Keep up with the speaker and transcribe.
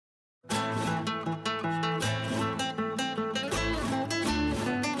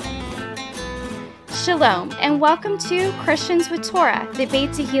Shalom, and welcome to Christians with Torah, the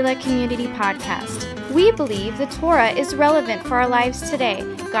Beit Tehillah Community Podcast. We believe the Torah is relevant for our lives today,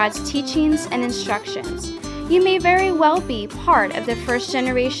 God's teachings and instructions. You may very well be part of the first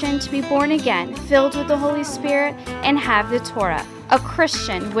generation to be born again, filled with the Holy Spirit, and have the Torah, a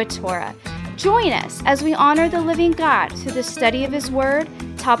Christian with Torah. Join us as we honor the living God through the study of His Word,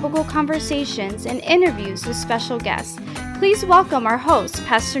 topical conversations, and interviews with special guests. Please welcome our hosts,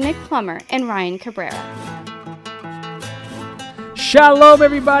 Pastor Nick Plummer and Ryan Cabrera. Shalom,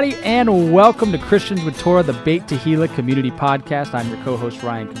 everybody, and welcome to Christians with Torah, the Beit Tehillah Community Podcast. I'm your co-host,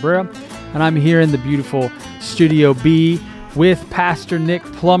 Ryan Cabrera, and I'm here in the beautiful Studio B with Pastor Nick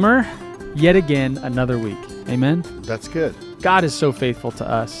Plummer, yet again, another week. Amen? That's good. God is so faithful to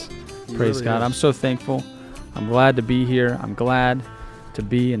us. Praise really God. Is. I'm so thankful. I'm glad to be here. I'm glad to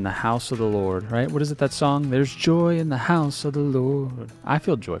be in the house of the Lord, right? What is it, that song? There's joy in the house of the Lord. I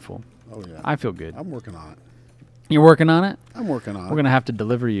feel joyful. Oh, yeah. I feel good. I'm working on it. You're working on it? I'm working on it. We're going to have to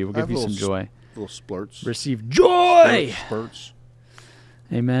deliver you. We'll give you some joy. Little splurts. Receive joy. Spurts.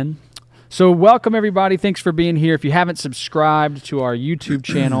 Amen. So welcome, everybody. Thanks for being here. If you haven't subscribed to our YouTube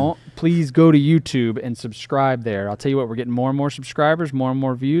channel, please go to YouTube and subscribe there. I'll tell you what, we're getting more and more subscribers, more and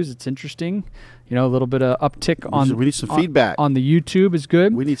more views. It's interesting. You know, a little bit of uptick on. We need some feedback on the YouTube is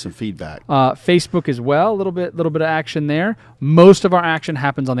good. We need some feedback. Facebook as well. A little bit of action there. Most of our action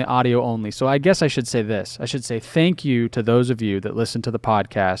happens on the audio only. So I guess I should say this. I should say thank you to those of you that listen to the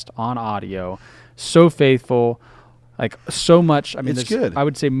podcast on audio. So faithful. Like so much. I mean, it's good. I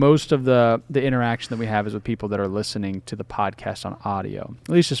would say most of the interaction that we have is with people that are listening to the podcast on audio, at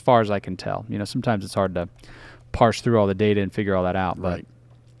least as far as I can tell. You know, sometimes it's hard to parse through all the data and figure all that out, but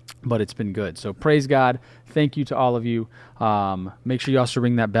it's been good. So praise God. Thank you to all of you. Make sure you also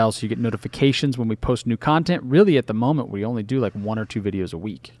ring that bell so you get notifications when we post new content. Really, at the moment, we only do like 1 or 2 videos a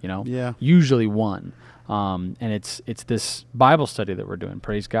week, you know? Yeah. Usually one. And it's this Bible study that we're doing.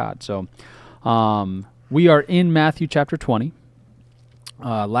 Praise God. So, we are in Matthew chapter 20.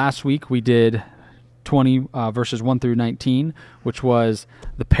 Last week we did 20 verses 1 through 19, which was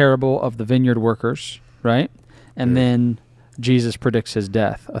the parable of the vineyard workers, right? And then Jesus predicts his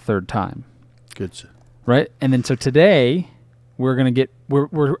death a third time. Good. Right? And then so today we're going to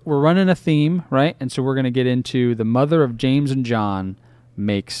we're running a theme, right? And so we're going to get into the mother of James and John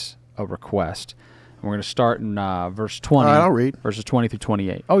makes a request. We're going to start in verse 20. All right, I'll read. Verses 20 through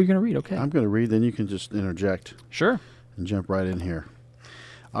 28. Oh, you're going to read? Okay. I'm going to read, then you can just interject. Sure. And jump right in here.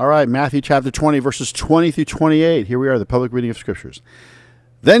 All right, Matthew chapter 20, verses 20 through 28. Here we are, the public reading of Scriptures.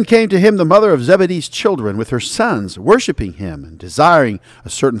 Then came to him the mother of Zebedee's children with her sons, worshiping him and desiring a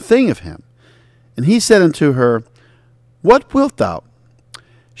certain thing of him. And he said unto her, What wilt thou?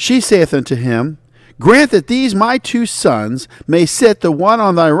 She saith unto him, Grant that these my 2 sons may sit the one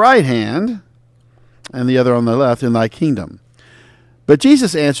on thy right hand, and the other on the left in thy kingdom. But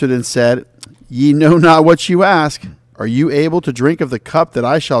Jesus answered and said, Ye know not what you ask. Are you able to drink of the cup that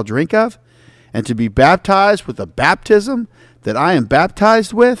I shall drink of, and to be baptized with the baptism that I am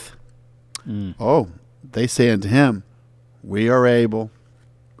baptized with? Oh, they say unto him, We are able.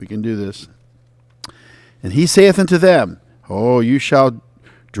 We can do this. And he saith unto them, Oh, you shall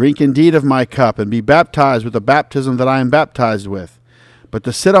drink indeed of my cup, and be baptized with the baptism that I am baptized with. But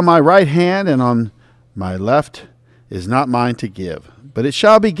to sit on my right hand and on my left is not mine to give, but it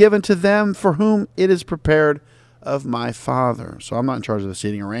shall be given to them for whom it is prepared of my Father. So I'm not in charge of the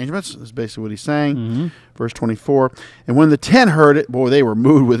seating arrangements. That's basically what he's saying. Mm-hmm. Verse 24. And when the 10 heard it, boy, they were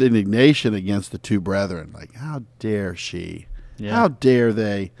moved with indignation against the 2 brethren. Like, how dare she? Yeah. How dare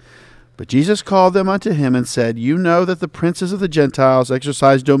they? But Jesus called them unto him and said, You know that the princes of the Gentiles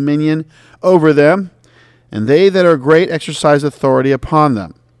exercise dominion over them, and they that are great exercise authority upon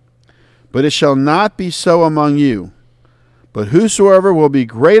them. But it shall not be so among you. But whosoever will be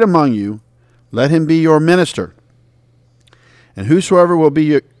great among you, let him be your minister. And whosoever will be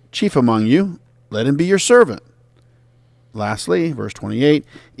your chief among you, let him be your servant. Lastly, verse 28,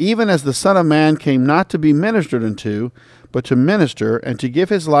 Even as the Son of Man came not to be ministered unto, but to minister and to give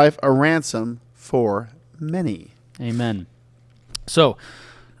his life a ransom for many. Amen. So,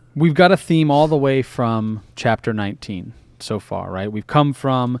 we've got a theme all the way from chapter 19. So far, right? We've come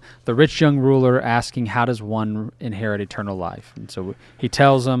from the rich young ruler asking, how does one inherit eternal life? And so he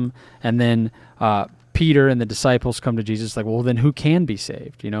tells them, and then Peter and the disciples come to Jesus like, well, then who can be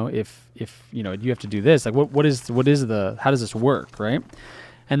saved? You know, if you know, you have to do this, like how does this work, right?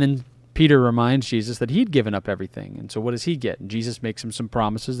 And then Peter reminds Jesus that he'd given up everything. And so what does he get? And Jesus makes him some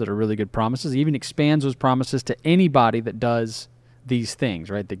promises that are really good promises. He even expands those promises to anybody that does these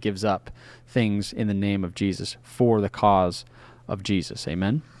things, right? That gives up things in the name of Jesus for the cause of Jesus.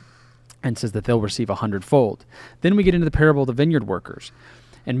 Amen? and says that they'll receive 100-fold. Then we get into the parable of the vineyard workers.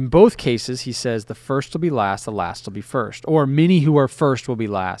 In both cases, he says the first will be last, the last will be first. Or many who are first will be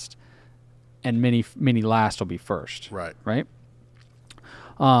last, and many last will be first. Right. Right?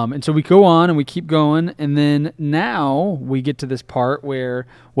 And so we go on and we keep going, and then now we get to this part where,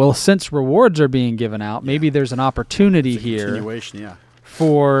 well, since rewards are being given out, maybe there's an opportunity here Continuation, yeah.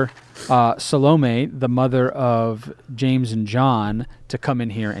 for Salome, the mother of James and John, to come in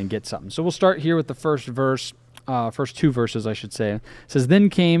here and get something. So we'll start here with the first two verses, I should say. It says, "Then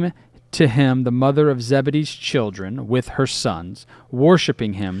came to him the mother of Zebedee's children with her sons,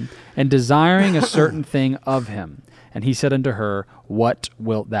 worshiping him, and desiring a certain thing of him. And he said unto her, What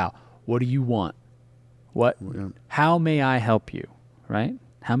wilt thou?" What do you want? What? How may I help you? Right?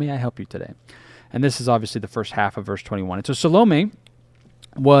 How may I help you today? And this is obviously the first half of verse 21. And so Salome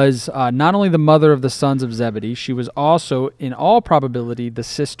was not only the mother of the sons of Zebedee, she was also, in all probability, the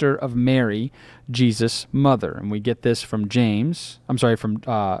sister of Mary, Jesus' mother. And we get this from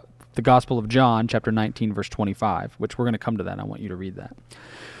the Gospel of John, chapter 19, verse 25, which we're going to come to that. I want you to read that.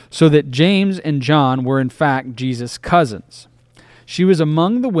 So that James and John were in fact Jesus' cousins. She was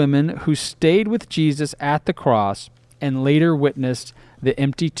among the women who stayed with Jesus at the cross and later witnessed the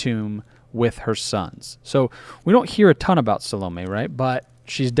empty tomb with her sons. So we don't hear a ton about Salome, right? But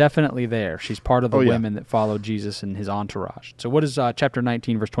she's definitely there. She's part of the women that followed Jesus and his entourage. So what does chapter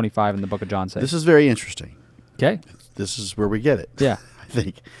 19, verse 25 in the book of John say? This is very interesting. Okay. This is where we get it. Yeah. I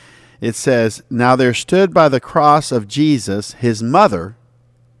think. It says, "Now there stood by the cross of Jesus his mother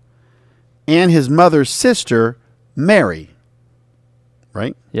and his mother's sister, Mary,"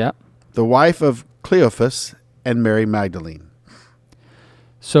 right? Yeah. "The wife of Cleophas and Mary Magdalene."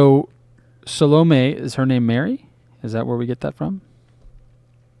 So Salome, is her name Mary? Is that where we get that from?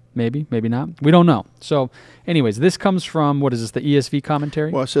 Maybe, maybe not. We don't know. So anyways, this comes from, what is this, the ESV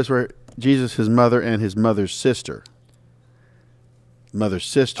commentary? Well, it says where Jesus, his mother, and his mother's sister. Mother's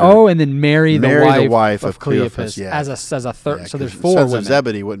sister. Oh, and then Mary, the wife of Cleophas, as a third. Yeah, so there's 'cause four Sons women. of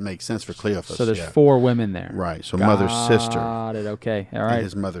Zebedee wouldn't make sense for Cleophas. So there's four women there. Right. So mother's sister. Got it. Okay. All right. And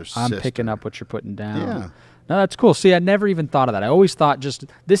his mother's I'm sister. picking up what you're putting down. Yeah. No, that's cool. See, I never even thought of that. I always thought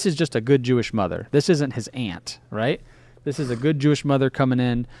this is just a good Jewish mother. This isn't his aunt, right? This is a good Jewish mother coming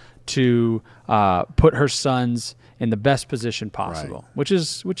in to put her sons in the best position possible, which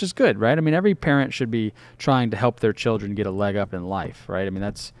is good, right? I mean, every parent should be trying to help their children get a leg up in life, right? I mean,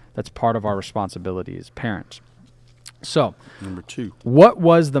 that's part of our responsibility as parents. So, Number 2. What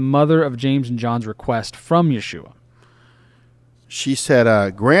was the mother of James and John's request from Yeshua? She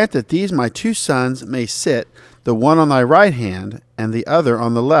said, "Grant that these my 2 sons may sit, the one on thy right hand and the other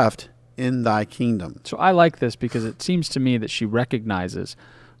on the left, in thy kingdom." So I like this because it seems to me that she recognizes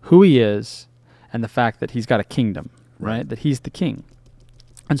who he is and the fact that he's got a kingdom, right? That he's the king.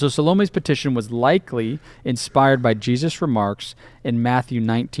 And so Salome's petition was likely inspired by Jesus' remarks in Matthew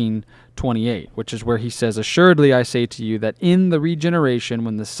 19:28, which is where he says, "Assuredly I say to you that in the regeneration,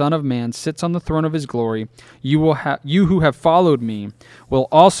 when the Son of Man sits on the throne of his glory, you who have followed me will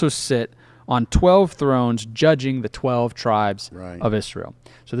also sit on 12 thrones, judging the 12 tribes of Israel."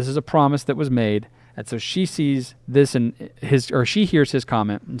 So this is a promise that was made. And so she sees this she hears his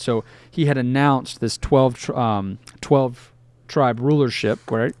comment. And so he had announced this 12 tribe rulership,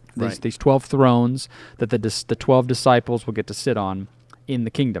 right? These 12 thrones that the 12 disciples will get to sit on in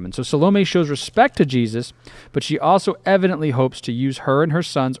the kingdom. And so Salome shows respect to Jesus, but she also evidently hopes to use her and her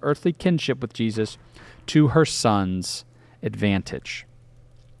son's earthly kinship with Jesus to her son's advantage.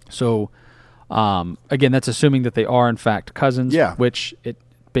 So, again, that's assuming that they are, in fact, cousins, which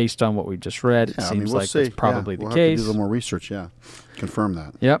based on what we just read, it seems like that's probably the case. case. Have to do a little more research, confirm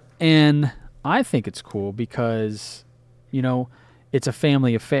that. Yep. And I think it's cool because, it's a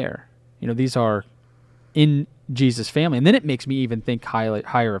family affair. These are in Jesus' family. And then it makes me even think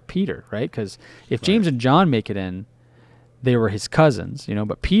higher of Peter, right? Because if James and John make it in, they were his cousins,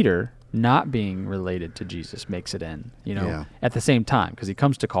 but Peter, not being related to Jesus, makes it in, at the same time, because he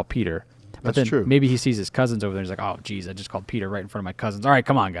comes to call Peter. But That's then true. Maybe he sees his cousins over there and he's like, "Oh, geez, I just called Peter right in front of my cousins. All right,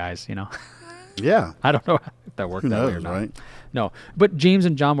 come on, guys, Yeah. I don't know if that worked Who that knows, way or not. right? No, but James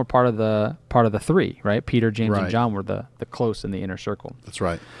and John were part of the 3, right? Peter, James, and Right. John were the close in the inner circle. That's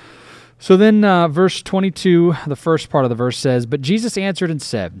right. So then verse 22, the first part of the verse says, "But Jesus answered and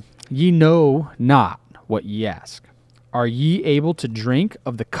said, Ye know not what ye ask. Are ye able to drink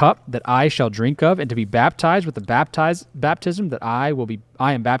of the cup that I shall drink of, and to be baptized with the baptism that I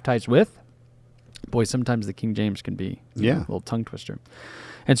am baptized with?" Boy, sometimes the King James can be a little tongue twister.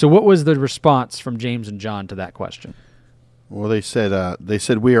 And so what was the response from James and John to that question? Well, they said,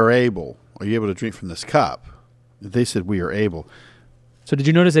 "We are able. Are you able to drink from this cup?" They said, "We are able." So did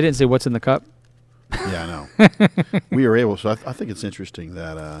you notice they didn't say what's in the cup? Yeah, I know. We are able. So I think it's interesting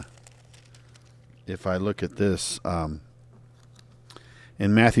that if I look at this in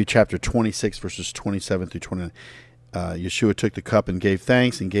Matthew chapter 26, verses 27 through 29, Yeshua took the cup and gave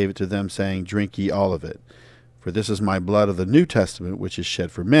thanks and gave it to them, saying, "Drink ye all of it. For this is my blood of the New Testament, which is shed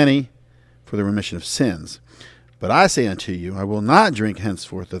for many for the remission of sins. But I say unto you, I will not drink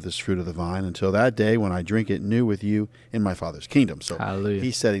henceforth of this fruit of the vine until that day when I drink it new with you in my Father's kingdom." So Hallelujah.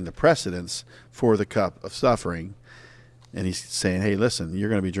 He's setting the precedence for the cup of suffering. And he's saying, hey, listen, you're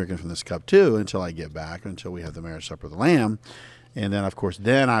going to be drinking from this cup too until I get back, until we have the marriage supper of the Lamb. And then, of course,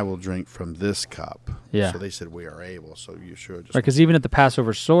 then I will drink from this cup. Yeah. So they said, we are able. So you should just... Right, because even at the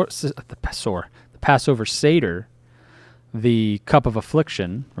Passover Passover Seder, the cup of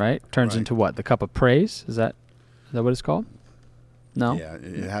affliction, right, turns Right. into what? The cup of praise? Is that what it's called? No? Yeah,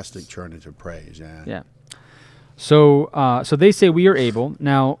 it has to turn into praise, yeah. Yeah. So they say we are able.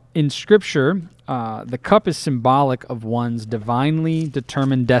 Now, in Scripture, the cup is symbolic of one's divinely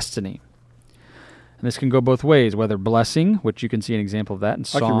determined destiny. And this can go both ways, whether blessing, which you can see an example of that in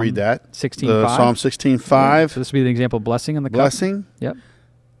Psalm I can read that. 16:5. Psalm 16:5. So this would be the example of blessing on the cup. Blessing. Yep.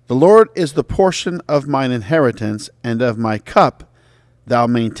 The Lord is the portion of mine inheritance, and of my cup thou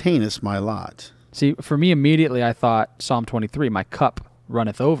maintainest my lot. See, for me, immediately I thought Psalm 23, my cup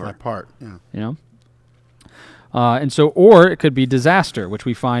runneth over. My part, yeah. You know? And so, or it could be disaster, which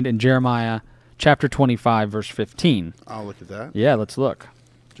we find in Jeremiah chapter 25, verse 15. I'll look at that. Yeah, let's look.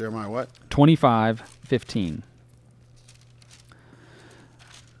 Jeremiah what? 25:15.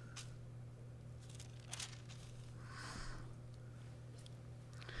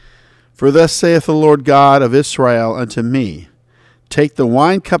 For thus saith the Lord God of Israel unto me, take the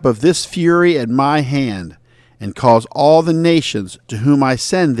wine cup of this fury at my hand, and cause all the nations to whom I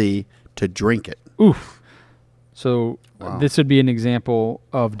send thee to drink it. Oof. So Wow. this would be an example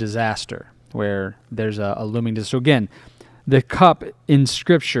of disaster, where there's a looming disaster. So again, the cup in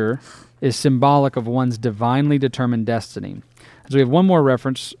Scripture is symbolic of one's divinely determined destiny. So we have one more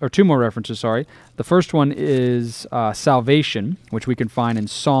reference, or two more references, sorry. The first one is salvation, which we can find in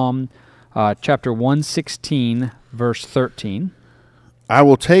Psalm chapter 116, verse 13. I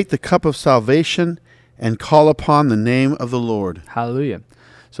will take the cup of salvation and call upon the name of the Lord. Hallelujah.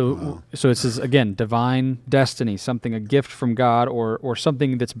 So it says, again, divine destiny, something, a gift from God, or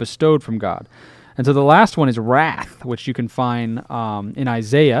something that's bestowed from God. And so the last one is wrath, which you can find in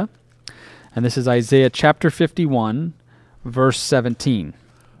Isaiah. And this is Isaiah chapter 51, verse 17.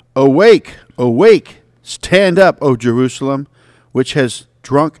 Awake, awake, stand up, O Jerusalem, which has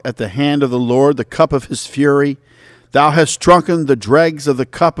drunk at the hand of the Lord the cup of his fury. Thou hast drunken the dregs of the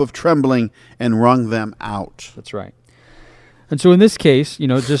cup of trembling and wrung them out. That's right. And so in this case,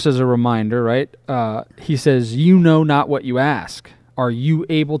 just as a reminder, right, he says, you know not what you ask. Are you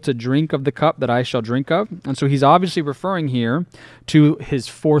able to drink of the cup that I shall drink of? And so he's obviously referring here to his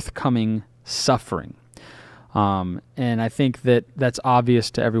forthcoming suffering. And I think that that's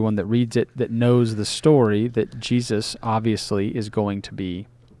obvious to everyone that reads it, that knows the story, that Jesus obviously is going to be,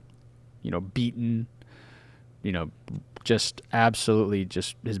 beaten, just absolutely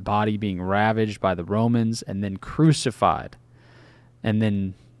just his body being ravaged by the Romans and then crucified. And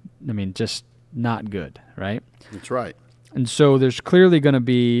then, just not good, right? That's right. And so there's clearly going to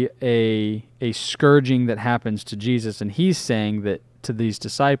be a scourging that happens to Jesus, and he's saying that to these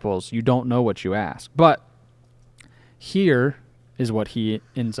disciples, you don't know what you ask. But here is what he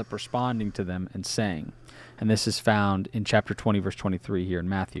ends up responding to them and saying. And this is found in chapter 20, verse 23 here in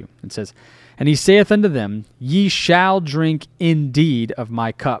Matthew. It says, and he saith unto them, ye shall drink indeed of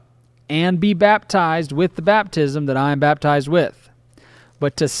my cup, and be baptized with the baptism that I am baptized with.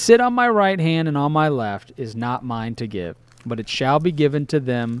 But to sit on my right hand and on my left is not mine to give, but it shall be given to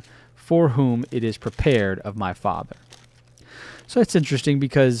them for whom it is prepared of my Father. So it's interesting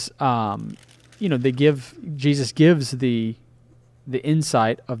because, Jesus gives the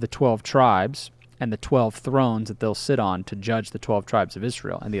insight of the 12 tribes and the 12 thrones that they'll sit on to judge the 12 tribes of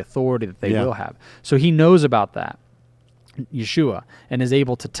Israel and the authority that they will have. So he knows about that, Yeshua, and is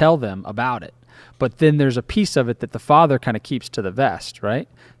able to tell them about it. But then there's a piece of it that the Father kind of keeps to the vest, right?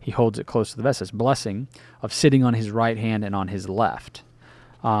 He holds it close to the vest, this blessing of sitting on his right hand and on his left.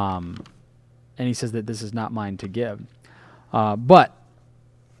 And he says that this is not mine to give. But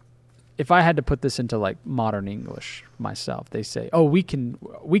if I had to put this into like modern English myself, they say, oh, we can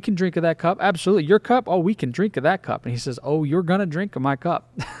drink of that cup? Absolutely. Your cup? Oh, we can drink of that cup. And he says, oh, you're going to drink of my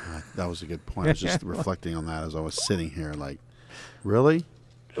cup. That was a good point. I was just reflecting on that as I was sitting here like, really?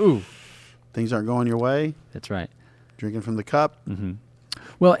 Ooh. Things aren't going your way? That's right. Drinking from the cup? Mm-hmm.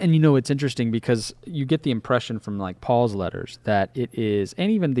 Well, and it's interesting because you get the impression from like Paul's letters that it is,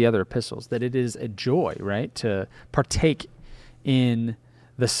 and even the other epistles, that it is a joy, right, to partake in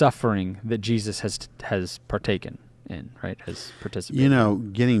the suffering that Jesus has partaken in, right, has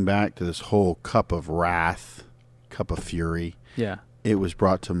participated. Getting back to this whole cup of wrath, cup of fury. Yeah. It was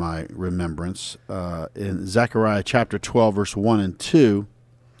brought to my remembrance in Zechariah chapter 12, verse 1 and 2.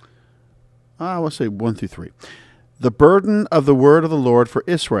 I will say 1 through 3. The burden of the word of the Lord for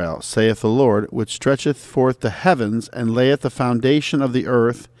Israel, saith the Lord, which stretcheth forth the heavens, and layeth the foundation of the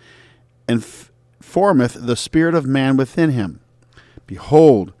earth, and formeth the spirit of man within him.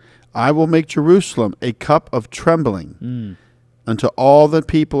 Behold, I will make Jerusalem a cup of trembling unto all the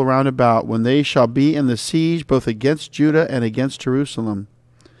people round about, when they shall be in the siege both against Judah and against Jerusalem.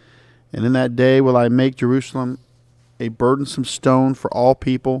 And in that day will I make Jerusalem a burdensome stone for all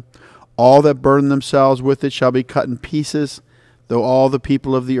people. All that burden themselves with it shall be cut in pieces, though all the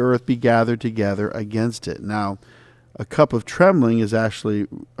people of the earth be gathered together against it. Now, a cup of trembling is actually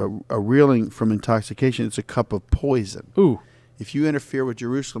a reeling from intoxication. It's a cup of poison. Ooh. If you interfere with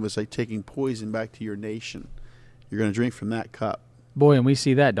Jerusalem, it's like taking poison back to your nation. You're going to drink from that cup. Boy, and we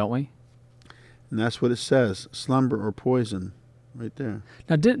see that, don't we? And that's what it says, slumber or poison, right there.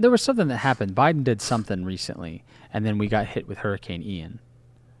 Now, there was something that happened. Biden did something recently, and then we got hit with Hurricane Ian,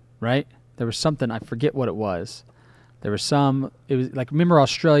 right? There was something, I forget what it was. There was it was like, remember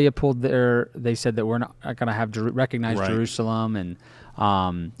Australia they said that we're not going to have recognize Right. Jerusalem, and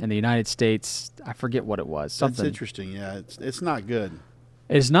in the United States, I forget what it was. Something. That's interesting, yeah. It's not good.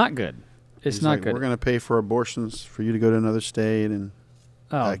 It's not good. It's He's not like, good. We're going to pay for abortions for you to go to another state, and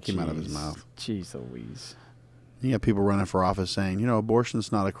that came out of his jeez. mouth. Jeez Louise. You got people running for office saying,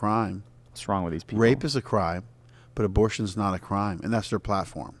 abortion's not a crime. What's wrong with these people? Rape is a crime, but abortion's not a crime, and that's their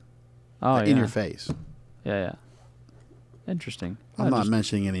platform. Oh, in your face. Yeah. Interesting. I'm not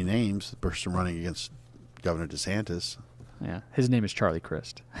mentioning any names. The person running against Governor DeSantis. Yeah. His name is Charlie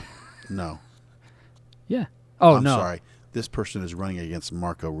Crist. No. Yeah. Oh, I'm no. sorry. This person is running against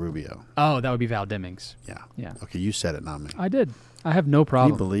Marco Rubio. Oh, that would be Val Demings. Yeah. Okay, you said it, not me. I did. I have no Can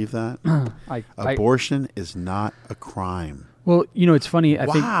problem. you believe that? I Abortion is not a crime. Well, it's funny. I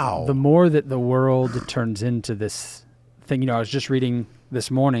Wow. think the more that the world turns into this thing, I was just reading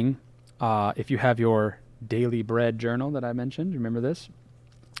this morning, if you have your Daily Bread journal that I mentioned, remember this?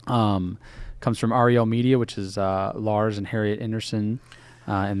 Comes from Ariel Media, which is Lars and Harriet Anderson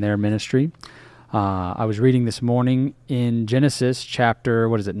and their ministry. I was reading this morning in Genesis chapter,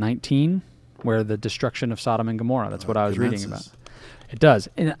 19, where the destruction of Sodom and Gomorrah. That's what I was reading about. It does.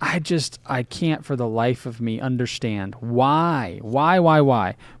 And I can't for the life of me understand why,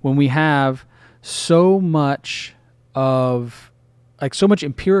 when we have so much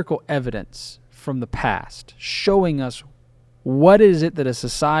empirical evidence from the past showing us what is it that a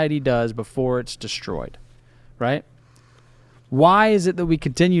society does before it's destroyed, right? Why is it that we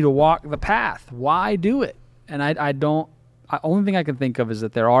continue to walk the path? Why do it? And only thing I can think of is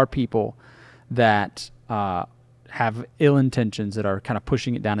that there are people that have ill intentions that are kind of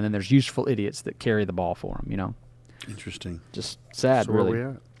pushing it down, and then there's useful idiots that carry the ball for them, Interesting. Just sad, So really. where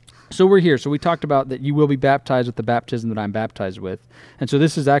we at? So we're here. So we talked about that you will be baptized with the baptism that I'm baptized with. And so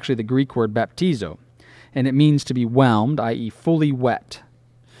this is actually the Greek word baptizo, and it means to be whelmed, i.e. fully wet.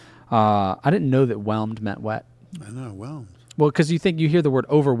 I didn't know that whelmed meant wet. I know, whelmed. Well, because you hear the word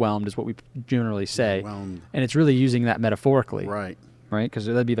overwhelmed is what we generally say, Whelmed. and it's really using that metaphorically, Right. Because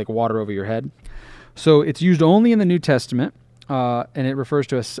that'd be like water over your head. So it's used only in the New Testament, and it refers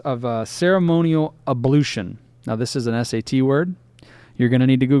to a ceremonial ablution. Now, this is an SAT word. You're going to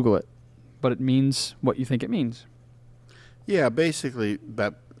need to Google it, but it means what you think it means. Yeah, basically,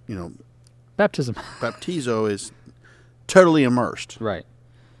 Baptism. baptizo is totally immersed. Right.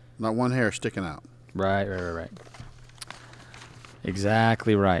 Not one hair sticking out. Right.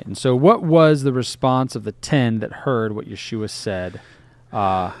 Exactly right. And so what was the response of the 10 that heard what Yeshua said?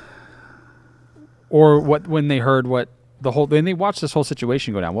 When they heard when they watched this whole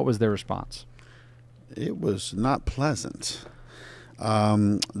situation go down, what was their response? It was not pleasant.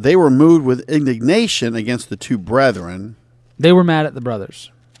 They were moved with indignation against the two brethren. They were mad at the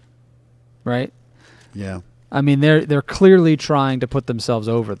brothers. Right? Yeah. I mean, they're clearly trying to put themselves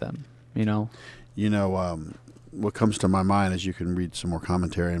over them, What comes to my mind is you can read some more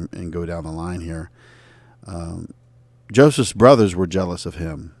commentary and go down the line here. Joseph's brothers were jealous of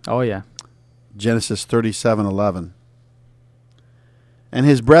him. Oh, yeah. Genesis 37:11. And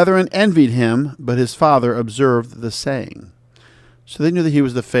his brethren envied him, but his father observed the saying. So they knew that he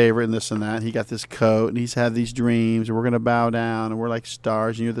was the favorite and this and that. He got this coat, and he's had these dreams, and we're going to bow down, and we're like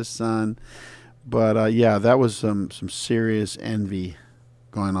stars, and you're the sun. But, that was some serious envy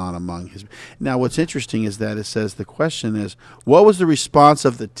going on among his. Now, what's interesting is that it says the question is, what was the response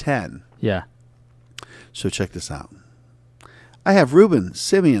of the 10? Yeah. So check this out. I have Reuben,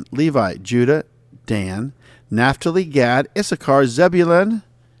 Simeon, Levi, Judah, Dan, Naphtali, Gad, Issachar, Zebulun,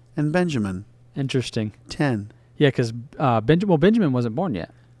 and Benjamin. Interesting. 10. Yeah, because Benjamin wasn't born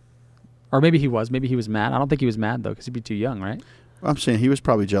yet. Or maybe he was. Maybe he was mad. I don't think he was mad, though, because he'd be too young, right? I'm saying he was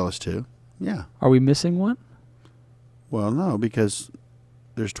probably jealous too. Yeah. Are we missing one? Well, no, because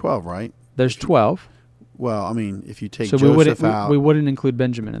there's 12, right? There's 12. Well, I mean, if you take So Joseph out. we wouldn't include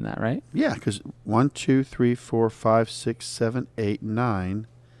Benjamin in that, right? Yeah, because 1, 2, 3, 4, 5, 6, 7, 8, 9,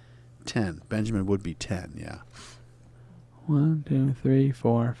 10. Benjamin would be 10, yeah. 1, 2, 3,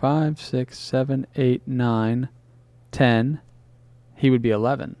 4, 5, 6, 7, 8, 9, 10. He would be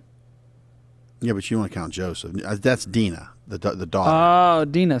 11. Yeah, but you want to count Joseph. That's Dinah, the daughter. Oh,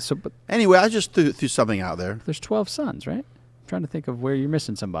 Dinah. So, but Anyway, I just threw something out there. there's 12 sons, right? I'm trying to think of where you're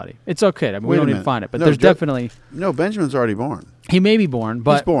missing somebody. It's okay. I mean, we Wait a don't need to minute. find it. But No, there's definitely... No, Benjamin's already born. He may be born,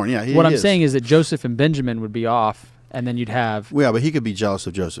 but... He's born, yeah. what I'm is. saying is that Joseph and Benjamin would be off, and then you'd have... Well, yeah, but he could be jealous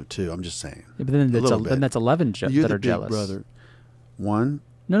of Joseph too. I'm just saying. Yeah, but then little bit. that's 11 You're that the are big jealous. brother. 1.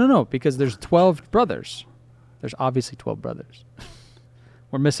 No, because there's 12 brothers. There's obviously 12 brothers.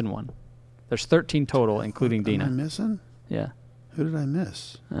 We're missing one. There's 13 total, including Dinah. Am I missing? Yeah. Who did I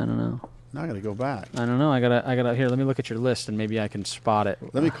miss? I don't know. Now I got to go back. I don't know. I gotta. Here, let me look at your list, and maybe I can spot it.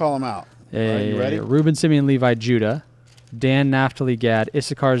 Let me call them out. Yeah, All right, you ready? Reuben, Simeon, Levi, Judah, Dan, Naphtali, Gad,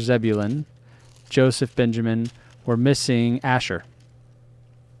 Issachar, Zebulun, Joseph, Benjamin. We're missing Asher.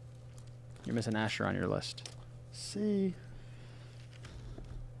 You're missing Asher on your list. See?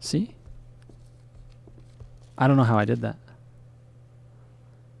 See? I don't know how I did that.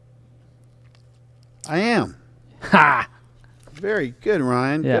 I am. Ha! Very good,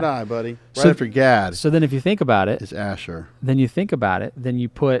 Ryan. Yeah. Good eye, buddy. Right So- after Gad So then if you think about it, is Asher. then you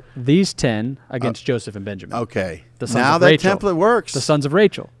put these 10 against Joseph and Benjamin. Okay. The sons Now of that Rachel. template works. The sons of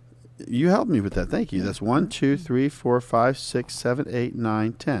Rachel. You helped me with that. Thank you. That's 1, 2, 3, 4, 5, 6, 7, 8,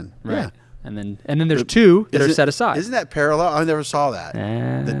 9, 10. Right. Yeah. And then there's 2 that are Isn't- set aside. Isn't that parallel? I never saw that.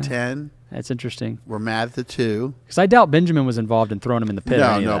 The 10 That's interesting. were mad at the 2. Because I doubt Benjamin was involved in throwing him in the pit. or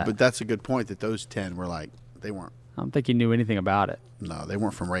any of that. But that's a good point that those 10 were like, they weren't. I don't think he knew anything about it. No, they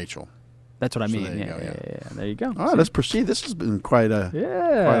weren't from Rachel. That's what I So mean. there you Yeah, go, yeah. There you go. All right, let's proceed. This has been quite a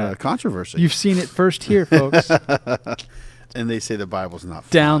Yeah. controversy. You've seen it first here, folks. And they say the Bible's not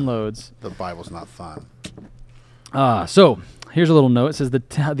fun. Downloads. The Bible's not fun. So here's a little note. It says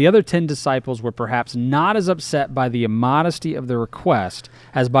the other 10 disciples were perhaps not as upset by the immodesty of the request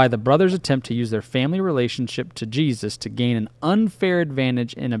as by the brothers' attempt to use their family relationship to Jesus to gain an unfair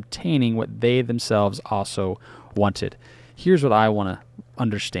advantage in obtaining what they themselves also wanted. Here's what I want to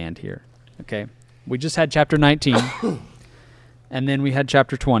understand here. Okay, we just had chapter 19, and then we had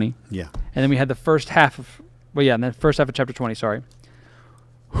chapter 20, Yeah. and then we had the first half of, and then first half of chapter 20. Sorry.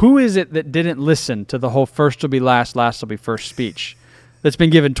 Who is it that didn't listen to the whole first will be last, last will be first speech that's been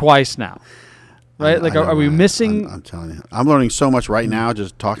given twice now? Right? I know, are we Ryan. missing? I'm telling you. I'm learning so much right now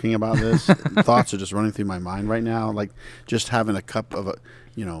just talking about this. Thoughts are just running through my mind right now. Like just having a cup of,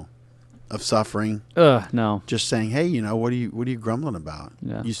 of suffering. No. Just saying, hey, what are you grumbling about?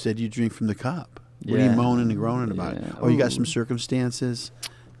 Yeah. You said you drink from the cup. What are Yeah. you moaning and groaning about? Yeah. Oh, you got Ooh. some circumstances.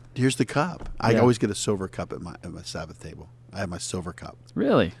 Here's the cup. I Yeah. always get a silver cup at my Sabbath table. I have my silver cup.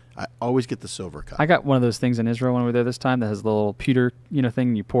 Really? I always get the silver cup. I got one of those things in Israel when we were there this time that has a little pewter, thing,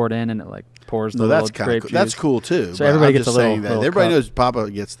 and you pour it in and it like pours the No, little that's kind grape of juice. cool. That's cool too. So but everybody I'm gets just a little- saying that little everybody cup. knows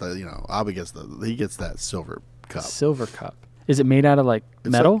Papa gets Abba gets he gets that silver cup. Silver cup. Is it made out of like It's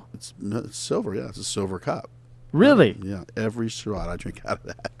metal? it's silver. Yeah, it's a silver cup. Really? Yeah, every shot I drink out of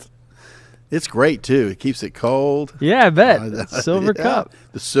that. It's great too. It keeps it cold. Yeah, I bet. Silver Yeah, cup.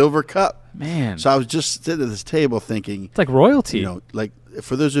 The silver cup. Man. So I was just sitting at this table thinking, It's like royalty. like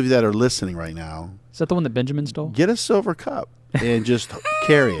for those of you that are listening right now, Is that the one that Benjamin stole? get a silver cup and just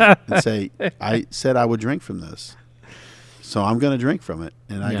carry it and say, I said I would drink from this. So I'm going to drink from it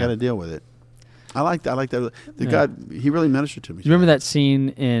and I Yeah. got to deal with it. I like that. The Yeah. God, he really ministered to me. Do you remember that scene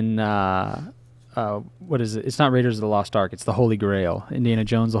in what is it? It's not Raiders of the Lost Ark. It's the Holy Grail. Indiana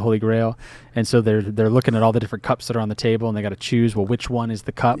Jones, the Holy Grail. And so they're looking at all the different cups that are on the table, and they got to choose. Well, which one is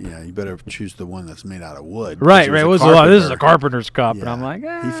the cup? Yeah, you better choose the one that's made out of wood. Right, because right. he It was was a this is a carpenter. carpenter's cup, and Yeah. I'm like,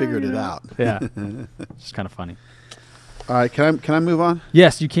 He figured it out. Yeah, it's kind of funny. All right, can I move on?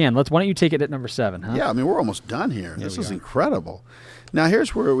 Yes, you can. Why don't you take it at number 7? Huh? Yeah, I mean we're almost done here. This we is are. incredible. Now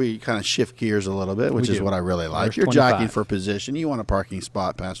here's where we kind of shift gears a little bit, which We is do. what I really like. Verse You're 25. jockeying for position. You want a parking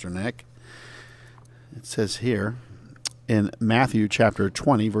spot, Pastor Nick. It says here in Matthew chapter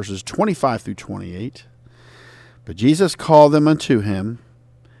 20, verses 25 through 28. But Jesus called them unto him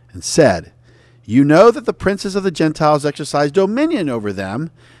and said, You know that the princes of the Gentiles exercise dominion over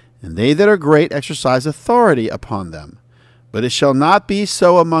them, and they that are great exercise authority upon them. But it shall not be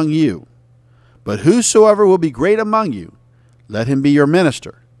so among you. But whosoever will be great among you, let him be your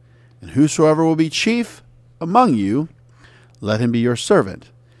minister. And whosoever will be chief among you, let him be your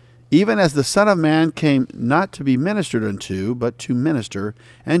servant. Even as the Son of Man came not to be ministered unto, but to minister,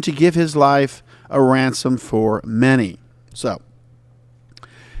 and to give his life a ransom for many. So,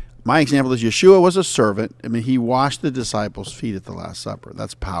 my example is Yeshua was a servant. I mean, he washed the disciples' feet at the Last Supper.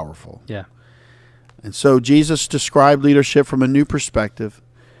 That's powerful. Yeah. And so Jesus described leadership from a new perspective.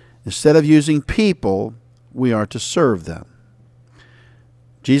 Instead of using people, we are to serve them.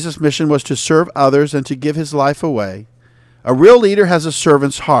 Jesus' mission was to serve others and to give his life away. A real leader has a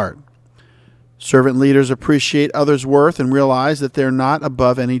servant's heart. Servant leaders appreciate others' worth and realize that they're not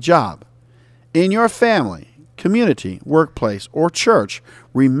above any job. In your family, community, workplace, or church,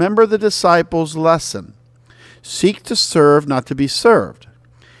 remember the disciples' lesson. Seek to serve, not to be served.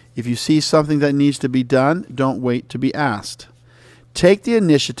 If you see something that needs to be done, don't wait to be asked. Take the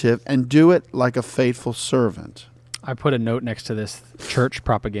initiative and do it like a faithful servant. I put a note next to this, church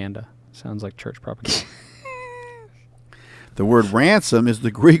propaganda. Sounds like church propaganda. The word ransom is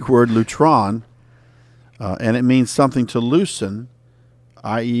the Greek word lutron, and it means something to loosen,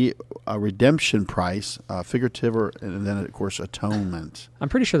 i.e. a redemption price, figurative, and then, of course, atonement. I'm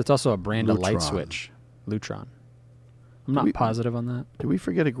pretty sure that's also a brand of light Lutron. switch. Lutron. I'm not positive on that. Did we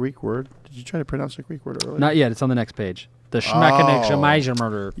forget a Greek word? Did you try to pronounce a Greek word earlier? Not yet. It's on the next page. The Schmackenich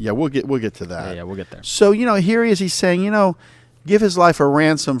murder. Yeah, we'll get to that. Yeah, we'll get there. So, here he is. He's saying, give his life a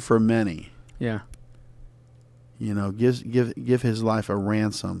ransom for many. Yeah. Give his life a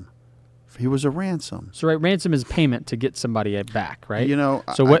ransom. He was a ransom. So, right, ransom is payment to get somebody back, right?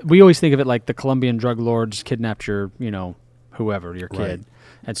 So we always think of it like the Colombian drug lords kidnapped your, whoever, your kid. Right.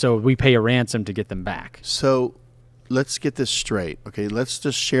 And so we pay a ransom to get them back. So let's get this straight, okay? Let's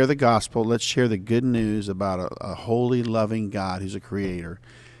just share the gospel. Let's share the good news about a holy, loving God who's a creator.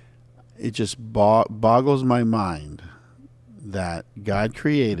 It just boggles my mind that God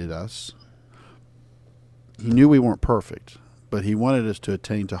created us. He knew we weren't perfect, but he wanted us to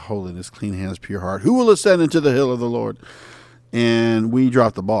attain to holiness, clean hands, pure heart. Who will ascend into the hill of the Lord? And we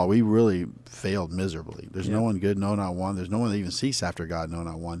dropped the ball. We really failed miserably. There's no one good, no, not one. There's no one that even seeks after God, no,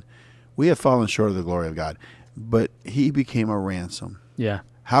 not one. We have fallen short of the glory of God. But he became a ransom. Yeah.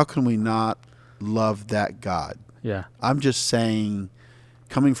 How can we not love that God? Yeah. I'm just saying,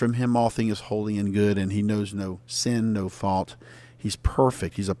 coming from him, all things is holy and good, and he knows no sin, no fault. He's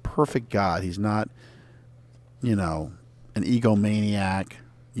perfect. He's a perfect God. He's not, an egomaniac.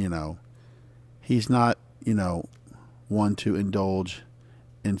 He's not, one to indulge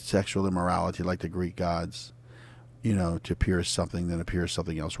in sexual immorality like the Greek gods, to appear as something, then appear as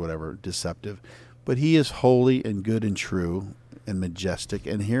something else, whatever, deceptive. But he is holy and good and true and majestic.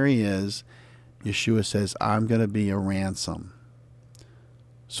 And here he is. Yeshua says, I'm going to be a ransom.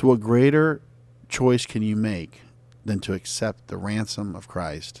 So what greater choice can you make than to accept the ransom of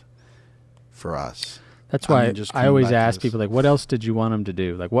Christ for us? That's why I always ask people, what else did you want him to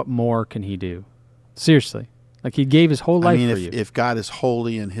do? What more can he do? Seriously. He gave his whole life for you. If God is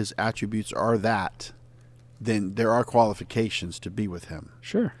holy and his attributes are that, then there are qualifications to be with him.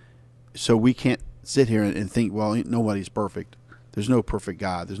 Sure. So we can't sit here and think, well, nobody's perfect. There's no perfect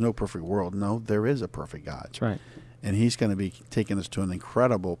God. There's no perfect world. No, there is a perfect God. That's right. And he's going to be taking us to an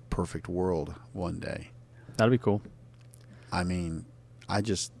incredible, perfect world one day. That'll be cool. I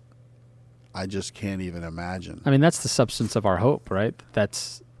just can't even imagine. That's the substance of our hope, right? That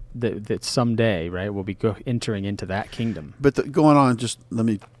someday, right, we'll be entering into that kingdom. But going on, just let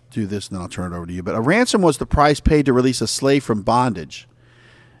me do this and then I'll turn it over to you. But a ransom was the price paid to release a slave from bondage.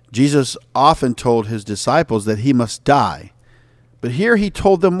 Jesus often told his disciples that he must die. But here he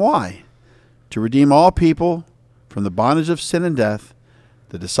told them why. To redeem all people from the bondage of sin and death,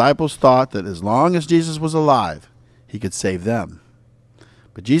 the disciples thought that as long as Jesus was alive, he could save them.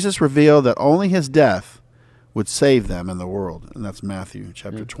 But Jesus revealed that only his death would save them in the world. And that's Matthew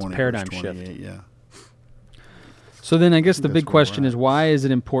chapter 20, paradigm verse 28. shift. Yeah. So then I guess the big question is, why is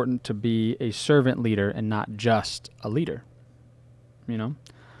it important to be a servant leader and not just a leader?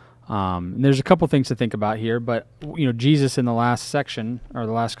 And there's a couple things to think about here, but Jesus in the last section, or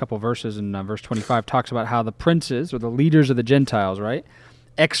the last couple verses in verse 25, talks about how the princes, or the leaders of the Gentiles, right,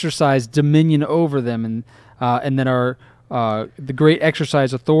 exercise dominion over them, and that are the great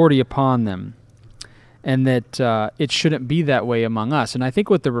exercise authority upon them, and that it shouldn't be that way among us. And I think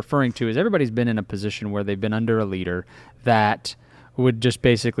what they're referring to is everybody's been in a position where they've been under a leader that would just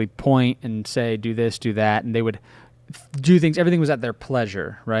basically point and say, do this, do that, and do things. Everything was at their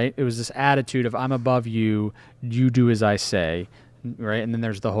pleasure, right? It was this attitude of I'm above you, you do as I say, right? And then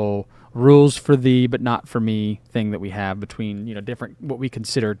there's the whole rules for thee but not for me thing that we have between, different what we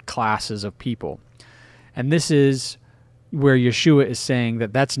considered classes of people. And this is where Yeshua is saying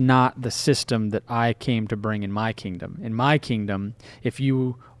that that's not the system that I came to bring in my kingdom. In my kingdom, if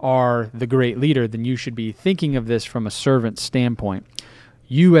you are the great leader, then you should be thinking of this from a servant standpoint.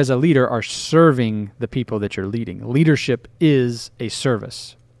 You as a leader are serving the people that you're leading. Leadership is a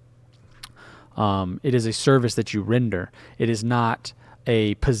service. It is a service that you render. It is not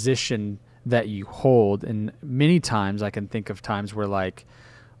a position that you hold. And many times I can think of times where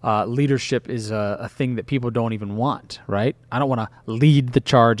leadership is a thing that people don't even want, right? I don't want to lead the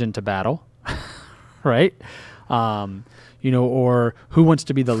charge into battle, right? Or who wants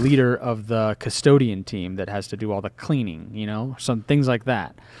to be the leader of the custodian team that has to do all the cleaning, some things like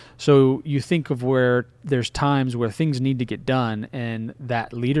that. So you think of where there's times where things need to get done, and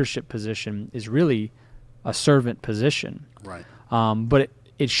that leadership position is really a servant position. Right. But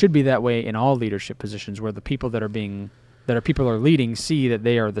it should be that way in all leadership positions, where the people that are leading see that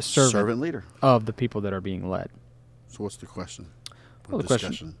they are the servant leader of the people that are being led. So what's the question? Well, the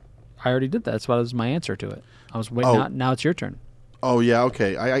question. I already did that. That's what was my answer to it. I was waiting. Now it's your turn. Oh, yeah,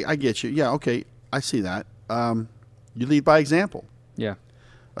 okay. I get you. Yeah, okay. I see that. You lead by example. Yeah.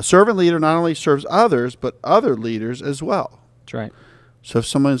 A servant leader not only serves others, but other leaders as well. That's right. So if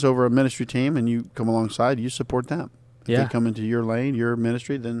someone's over a ministry team and you come alongside, you support them. If Yeah. they come into your lane, your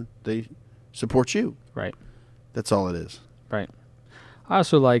ministry, then they support you. Right. That's all it is. Right. I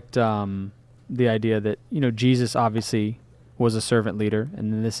also liked the idea that, Jesus obviously was a servant leader,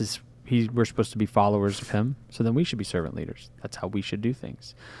 and then we're supposed to be followers of him, so then we should be servant leaders. That's how we should do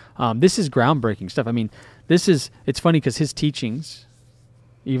things. This is groundbreaking stuff. I mean, it's funny because his teachings,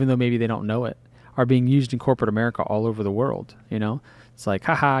 even though maybe they don't know it, are being used in corporate America all over the world, It's like,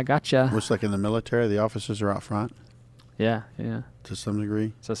 haha, gotcha. Looks like in the military, the officers are out front. Yeah. To some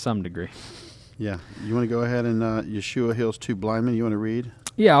degree. To some degree. Yeah. You want to go ahead and Yeshua heals 2 blind men? You want to read?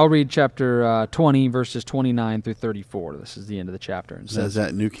 Yeah, I'll read chapter 20, verses 29 through 34. This is the end of the chapter. It says, Is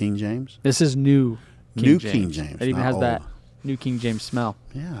that New King James? This is New King James. It even not has old. that New King James smell.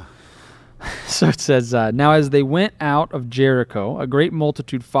 Yeah. So it says, Now as they went out of Jericho, a great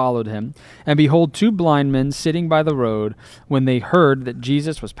multitude followed him. And behold, 2 blind men sitting by the road, when they heard that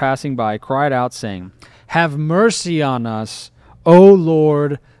Jesus was passing by, cried out, saying, Have mercy on us, O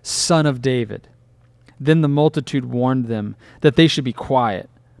Lord, Son of David. Then the multitude warned them that they should be quiet.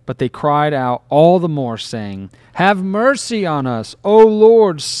 But they cried out all the more, saying, Have mercy on us, O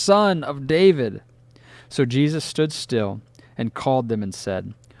Lord, Son of David. So Jesus stood still and called them and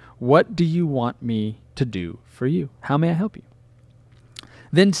said, What do you want me to do for you? How may I help you?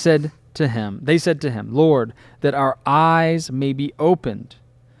 Then they said to him, Lord, that our eyes may be opened.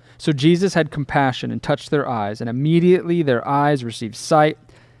 So Jesus had compassion and touched their eyes, and immediately their eyes received sight,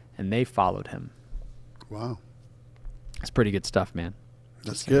 and they followed him. Wow. That's pretty good stuff, man.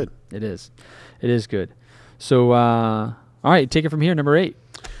 That's good. It is. It is good. So, all right, take it from here, number 8.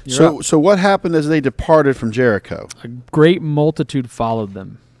 So what happened as they departed from Jericho? A great multitude followed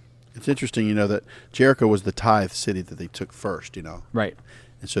them. It's interesting, that Jericho was the tithe city that they took first, Right.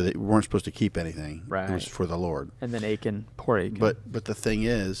 And so they weren't supposed to keep anything. Right. It was for the Lord. And then Achan, poor Achan. But the thing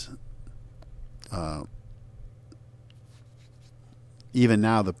is, even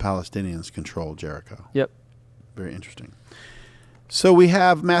now the Palestinians control Jericho. Yep. Very interesting. So we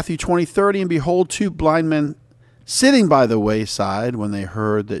have Matthew 20:30, and behold, 2 blind men sitting by the wayside, when they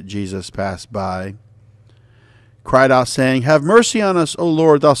heard that Jesus passed by, cried out, saying, Have mercy on us, O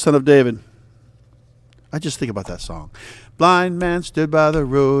Lord, thou Son of David. I just think about that song. Blind man stood by the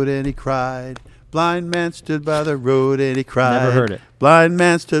road and he cried. Blind man stood by the road and he cried. Never heard it. Blind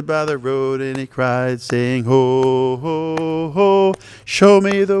man stood by the road and he cried, saying, Ho, ho, ho, show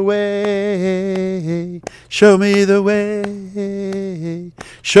me the way, show me the way,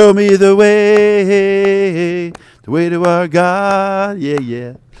 show me the way to our God. Yeah,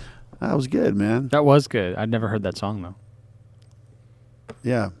 yeah. That was good, man. That was good. I'd never heard that song, though.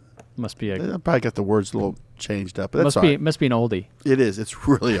 Yeah. Must be I probably got the words a little changed up. But that's must be an oldie. It is. It's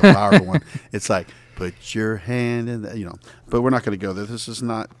really a powerful one. It's like, put your hand in the, But we're not going to go there. This is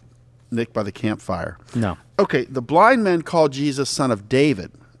not Nick by the campfire. No. Okay, the blind men called Jesus Son of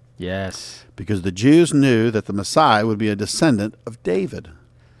David Yes. because the Jews knew that the Messiah would be a descendant of David.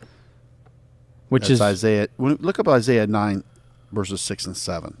 Which That's is Isaiah. Look up Isaiah 9, verses 6 and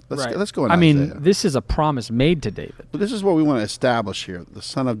 7. Let's go in Isaiah. This is a promise made to David. But this is what we want to establish here. The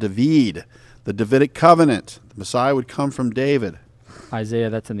son of David, the Davidic covenant. The Messiah would come from David. Isaiah,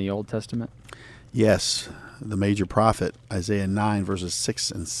 that's in the Old Testament. Yes. the major prophet, Isaiah 9, verses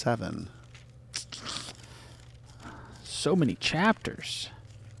 6 and 7. So many chapters.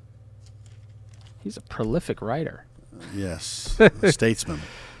 He's a prolific writer. Yes, statesman.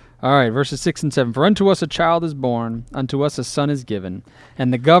 All right, verses 6 and 7. For unto us a child is born, unto us a son is given,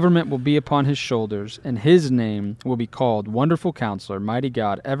 and the government will be upon his shoulders, and his name will be called Wonderful Counselor, Mighty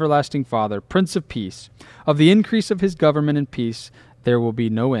God, Everlasting Father, Prince of Peace. Of the increase of his government and peace there will be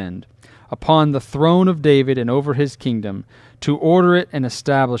no end. Upon the throne of David and over his kingdom, to order it and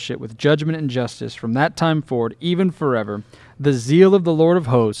establish it with judgment and justice from that time forward, even forever. The zeal of the Lord of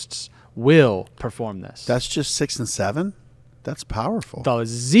hosts will perform this. That's just 6 and 7? That's powerful. The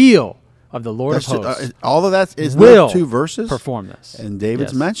zeal of the Lord of hosts all of that is will 2 verses? perform this. And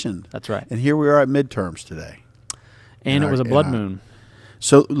David's mentioned. That's right. And here we are at midterms today. And it was a blood moon.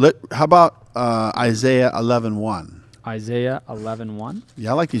 So how about Isaiah 11:1? Isaiah 11:1. Yeah,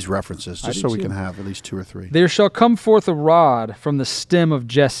 I like these references, just so we can have at least 2 or 3. There shall come forth a rod from the stem of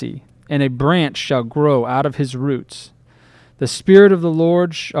Jesse, and a branch shall grow out of his roots. The Spirit of the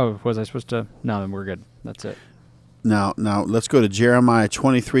Lord... was I supposed to... No, then we're good. That's it. Now let's go to Jeremiah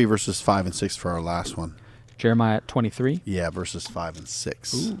 23, verses 5 and 6 for our last one. Jeremiah 23? Yeah, verses 5 and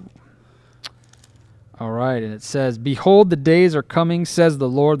 6. Ooh. All right, and it says, Behold, the days are coming, says the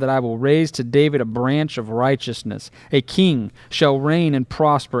Lord, that I will raise to David a branch of righteousness. A king shall reign and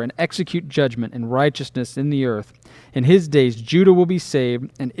prosper and execute judgment and righteousness in the earth. In his days Judah will be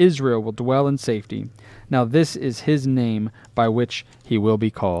saved, and Israel will dwell in safety. Now this is his name by which he will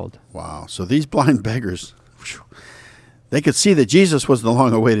be called. Wow. So these blind beggars, they could see that Jesus was the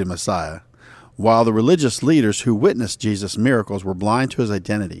long-awaited Messiah, while the religious leaders who witnessed Jesus' miracles were blind to his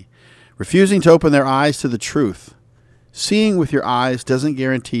identity, refusing to open their eyes to the truth. Seeing with your eyes doesn't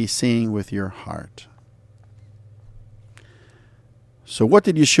guarantee seeing with your heart. So what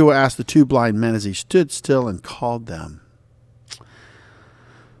did Yeshua ask the 2 blind men as he stood still and called them?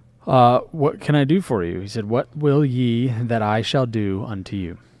 What can I do for you? He said, What will ye that I shall do unto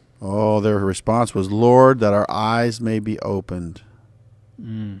you? Oh, their response was, Lord, that our eyes may be opened.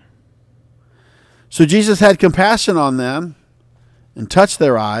 So Jesus had compassion on them and touched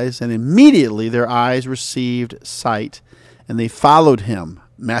their eyes, and immediately their eyes received sight, and they followed him.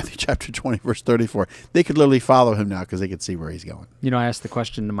 Matthew chapter 20, verse 34. They could literally follow him now because they could see where he's going. You know, I asked the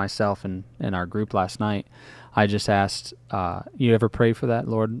question to myself in our group last night. I just asked, you ever pray for that,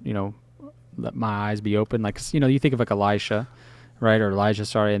 Lord? You know, let my eyes be open. Like, you know, you think of like Elisha, right? Or Elijah,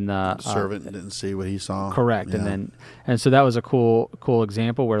 sorry. And the servant didn't see what he saw. Correct. Yeah. And so that was a cool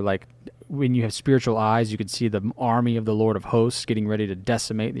example where, like, when you have spiritual eyes, you could see the army of the Lord of hosts getting ready to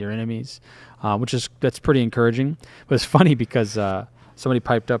decimate your enemies, that's pretty encouraging. But it's funny because somebody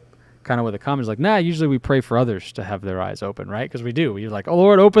piped up kind of with a comment, like, nah, usually we pray for others to have their eyes open, right? Because we do. You're like, oh,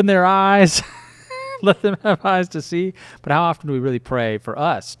 Lord, open their eyes. Let them have eyes to see. But how often do we really pray for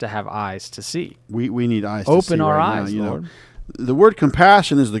us to have eyes to see? We need eyes to see. Open our right eyes, now, Lord. The word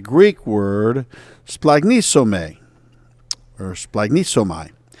compassion is the Greek word splagnisomai, or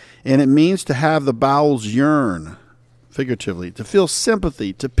splagnisomai. And it means to have the bowels yearn, figuratively, to feel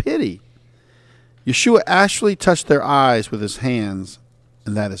sympathy, to pity. Yeshua actually touched their eyes with his hands,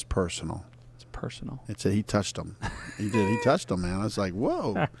 and that is personal. It's personal. It said he touched them. He did. He touched them, man. I was like,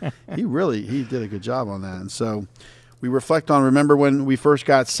 whoa. He did a good job on that. And so we reflect on, remember when we first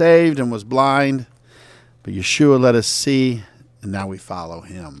got saved and was blind, but Yeshua let us see, and now we follow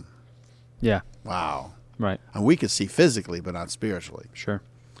him. Yeah. Wow. Right. And we could see physically, but not spiritually. Sure.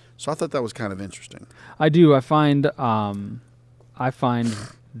 So I thought that was kind of interesting. I do. I find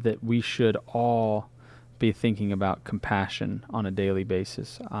that we should all be thinking about compassion on a daily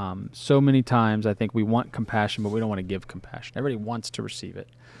basis. So many times I think we want compassion, but we don't want to give compassion. Everybody wants to receive it.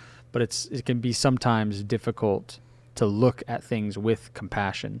 But it can be sometimes difficult to look at things with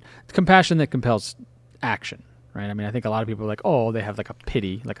compassion. It's compassion that compels action, right? I mean, I think a lot of people are like, oh, they have like a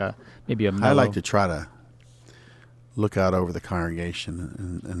pity, like maybe a mellow. I like to try to look out over the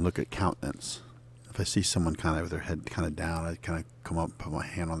congregation and look at countenance. If I see someone kind of with their head kind of down, I kind of come up, put my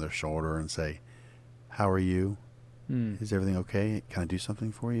hand on their shoulder and say, how are you? Is everything okay? Can I do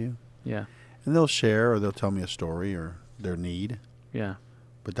something for you? Yeah. And they'll share, or they'll tell me a story or their need. Yeah.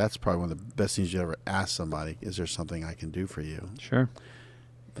 But that's probably one of the best things you ever ask somebody. Is there something I can do for you? Sure.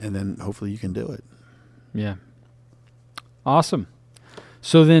 And then hopefully you can do it. Yeah. Awesome.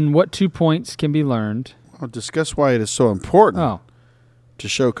 So then what 2 points can be learned? Well, discuss why it is so important to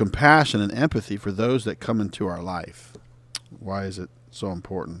show compassion and empathy for those that come into our life. Why is it so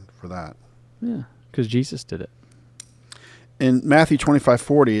important for that? Yeah, because Jesus did it. In Matthew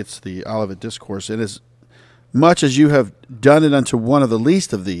 25:40, it's the Olivet Discourse. It is much as you have done it unto one of the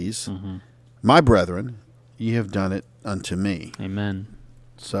least of these, my brethren, ye have done it unto me. Amen.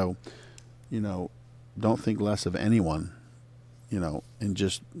 So, don't think less of anyone, and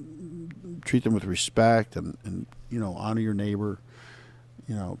just treat them with respect and honor your neighbor.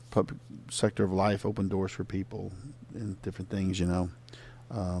 Public sector of life, open doors for people and different things,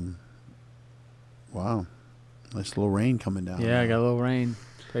 Wow. Nice little rain coming down. Yeah, I got a little rain.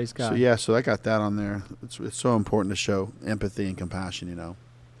 Praise God. So I got that on there. It's so important to show empathy and compassion,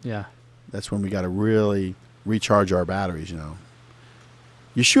 Yeah. That's when we got to really recharge our batteries,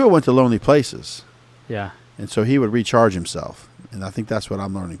 Yeshua went to lonely places. Yeah. And so he would recharge himself. And I think that's what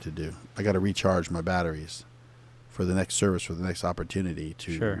I'm learning to do. I got to recharge my batteries for the next service, for the next opportunity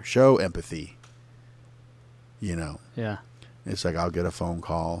to show empathy. Yeah. It's like I'll get a phone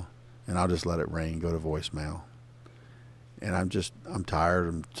call and I'll just let it ring, go to voicemail. And I'm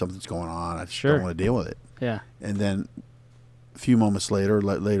tired and something's going on. I just don't want to deal with it. Yeah. And then a few moments later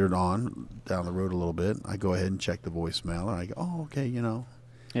on, down the road a little bit, I go ahead and check the voicemail. And I go, oh, okay,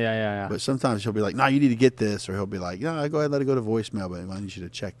 Yeah. But sometimes he'll be like, no, you need to get this. Or he'll be like, no, go ahead and let it go to voicemail, but I need you to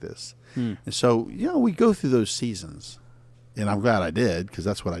check this. And so, we go through those seasons. And I'm glad I did, because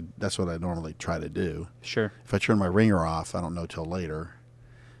that's what I normally try to do. Sure. If I turn my ringer off, I don't know till later.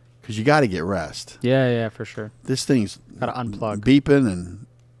 Because you got to get rest. Yeah, for sure. This thing's got to unplug. Beeping and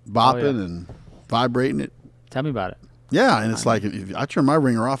bopping and vibrating it. Tell me about it. Yeah, and it's like if I turn my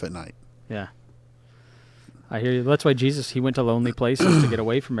ringer off at night. Yeah. I hear you. That's why Jesus, he went to lonely places to get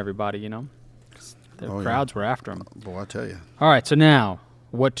away from everybody, The crowds were after him. Boy, I tell you. All right, so now,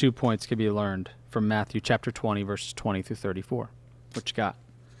 what 2 points can be learned from Matthew chapter 20, verses 20 through 34? What you got?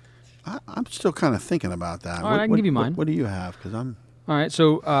 I'm still kind of thinking about that. All right, I can give you mine. What do you have? Because I'm... All right,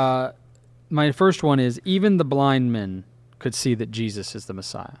 so my first one is, even the blind men could see that Jesus is the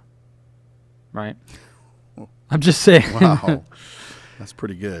Messiah. Right? I'm just saying. Wow. That's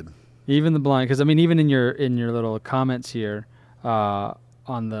pretty good. Even the blind, because even in your little comments here,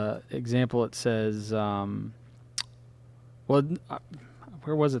 on the example it says, where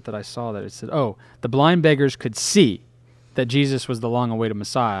was it that I saw that? It said, the blind beggars could see that Jesus was the long-awaited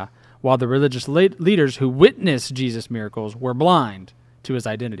Messiah, while the religious leaders who witnessed Jesus' miracles were blind to his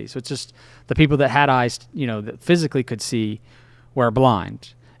identity. So it's just the people that had eyes, that physically could see were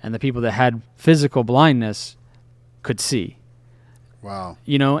blind, and the people that had physical blindness could see. Wow.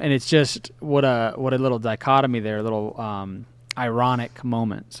 And it's just what a little dichotomy there, a little ironic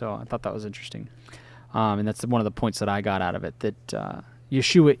moment. So I thought that was interesting. And that's one of the points that I got out of it, that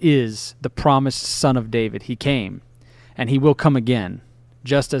Yeshua is the promised Son of David. He came, and he will come again,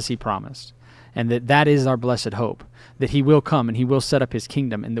 just as he promised. And that is our blessed hope, that he will come and he will set up his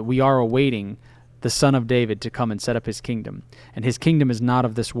kingdom, and that we are awaiting the Son of David to come and set up his kingdom. And his kingdom is not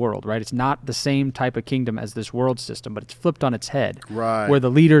of this world, right? It's not the same type of kingdom as this world system, but it's flipped on its head, right? Where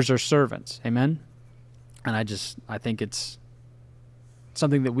the leaders are servants. Amen? And I think it's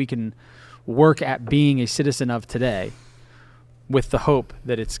something that we can work at being a citizen of today, with the hope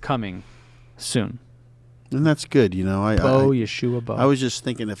that it's coming soon. And that's good, Yeshua Bo. I was just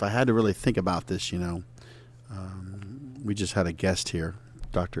thinking, if I had to really think about this, we just had a guest here,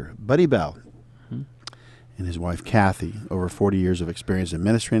 Dr. Buddy Bell, and his wife Kathy, over 40 years of experience in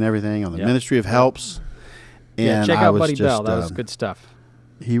ministry and everything, on the Ministry of Helps. And check out Buddy Bell. That was good stuff.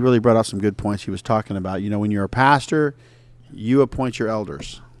 He really brought out some good points. He was talking about, when you're a pastor, you appoint your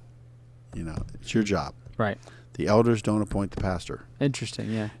elders. It's your job. Right. The elders don't appoint the pastor.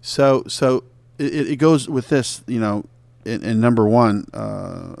 Interesting, yeah. So it goes with this, in number one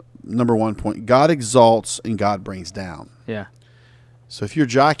point, God exalts and God brings down. Yeah. So if you're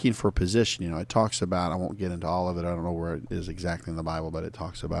jockeying for a position, it talks about, I won't get into all of it. I don't know where it is exactly in the Bible, but it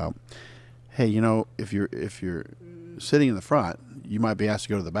talks about, hey, if you're sitting in the front, you might be asked to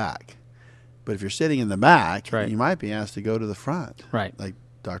go to the back. But if you're sitting in the back, you might be asked to go to the front. Right. Like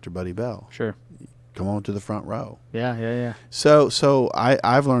Dr. Buddy Bell. Sure. Come on to the front row. Yeah. So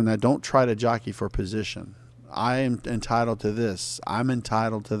I've learned that don't try to jockey for position. I am entitled to this. I'm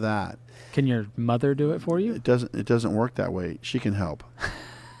entitled to that. Can your mother do it for you? It doesn't work that way. She can help.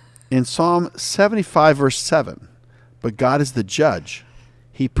 In Psalm 75, verse 7, but God is the judge.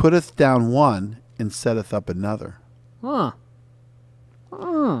 He putteth down one and setteth up another. Matthew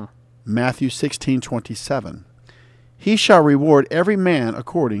 16:27. He shall reward every man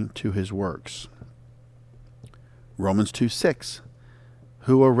according to his works. Romans 2:6.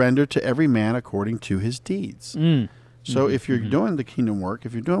 Who will render to every man according to his deeds. So if you're doing the kingdom work,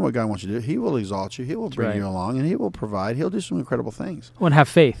 if you're doing what God wants you to do, he will exalt you, he will bring you along, and he will provide. He'll do some incredible things. And have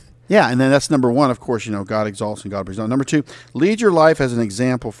faith. Yeah, and then that's number one, of course, God exalts and God brings down. Number two, lead your life as an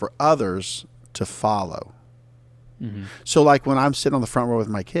example for others to follow. So like when I'm sitting on the front row with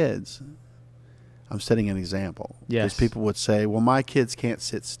my kids, I'm setting an example. Yes. Because people would say, well, my kids can't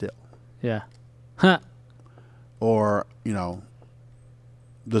sit still. Yeah. Huh. Or,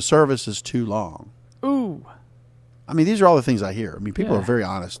 the service is too long. Ooh. I mean, these are all the things I hear. I mean, people Yeah. are very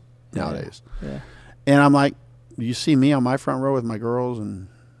honest nowadays. Yeah. And I'm like, you see me on my front row with my girls, and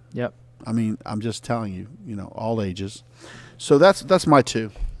Yep. I mean, I'm just telling you, all ages. So that's my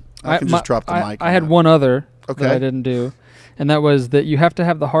two. I can just drop the mic. I had one other Okay. that I didn't do, and that was that you have to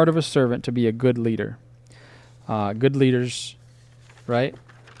have the heart of a servant to be a good leader. Good leaders, right?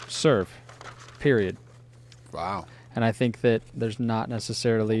 Serve, period. Wow. And I think that there's not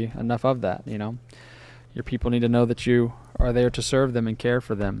necessarily enough of that, Your people need to know that you are there to serve them and care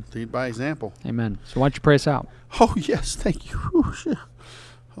for them. Lead by example. Amen. So why don't you pray us out? Oh, yes. Thank you. Whew, shit.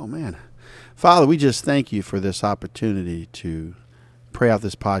 Oh, man. Father, we just thank you for this opportunity to pray out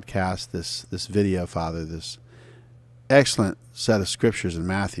this podcast, this video, Father, this excellent set of scriptures in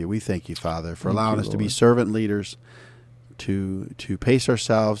Matthew. We thank you, Father, for allowing us to be servant leaders, to pace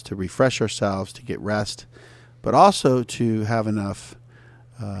ourselves, to refresh ourselves, to get rest, but also to have enough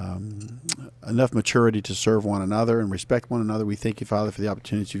maturity to serve one another and respect one another. We thank you, Father, for the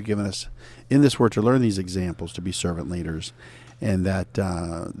opportunities you've given us in this word to learn these examples, to be servant leaders, and that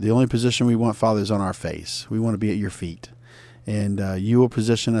the only position we want, Father, is on our face. We want to be at your feet. And you will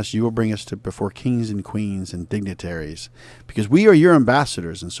position us, you will bring us to before kings and queens and dignitaries, because we are your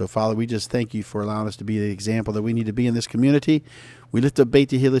ambassadors. And so, Father, we just thank you for allowing us to be the example that we need to be in this community. We lift up Beit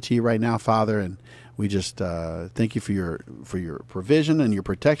Tehillah to you right now, Father, and we just thank you for your provision and your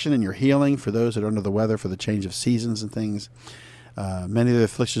protection and your healing for those that are under the weather, for the change of seasons and things. Many of the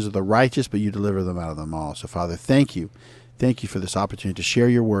afflictions of the righteous, but you deliver them out of them all. So, Father, thank you. Thank you for this opportunity to share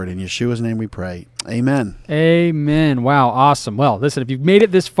your word. In Yeshua's name we pray. Amen. Amen. Wow, awesome. Well, listen, if you've made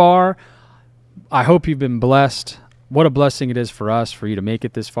it this far, I hope you've been blessed. What a blessing it is for us, for you to make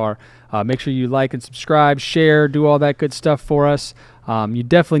it this far. Make sure you like and subscribe, share, do all that good stuff for us. You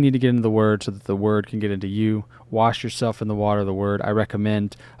definitely need to get into the Word so that the Word can get into you. Wash yourself in the water of the Word. I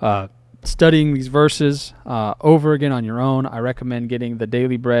recommend studying these verses over again on your own. I recommend getting the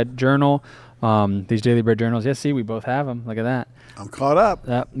Daily Bread Journal. These Daily Bread Journals. Yes, see, we both have them. Look at that. I'm caught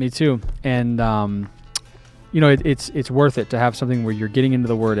up. Me too. And, it's worth it to have something where you're getting into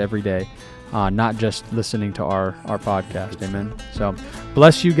the Word every day, not just listening to our podcast. Amen. So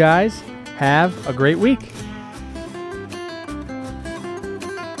bless you guys. Have a great week.